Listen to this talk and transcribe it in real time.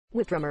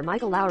with drummer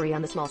Michael Lowry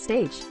on the small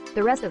stage.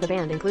 The rest of the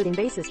band, including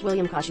bassist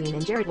Cashion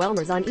and Gerrit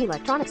Welmers on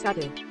electronics, got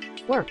to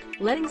work,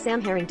 letting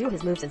Sam Herring do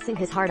his moves and sing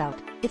his heart out.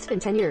 It's been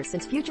 10 years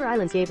since Future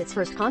Islands gave its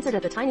first concert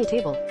at the Tiny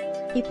Table.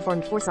 He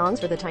performed 4 songs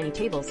for the Tiny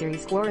Table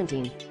series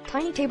Quarantine.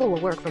 Tiny Table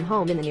will work from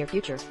home in the near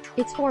future.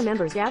 Its 4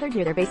 members gathered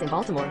near their base in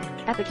Baltimore,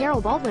 at the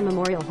Carol Baldwin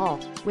Memorial Hall,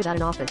 without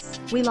an office.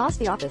 "We lost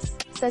the office,"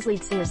 says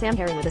lead singer Sam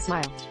Herring with a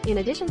smile. In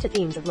addition to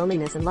themes of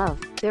loneliness and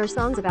love, there are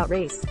songs about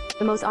race,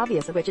 the most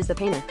obvious of which is The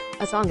Painter,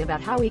 a song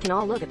about how we can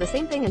all look at the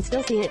same thing and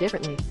still see it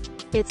differently.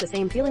 It's the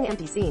same feeling,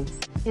 empty scenes,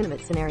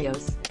 intimate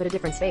scenarios, but a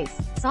different space.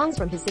 Songs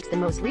from his 6th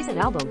and most recent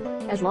album,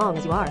 As Long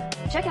As You Are.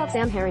 Check out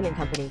Sam Herring and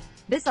Company.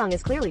 This song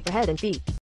is clearly for head and feet.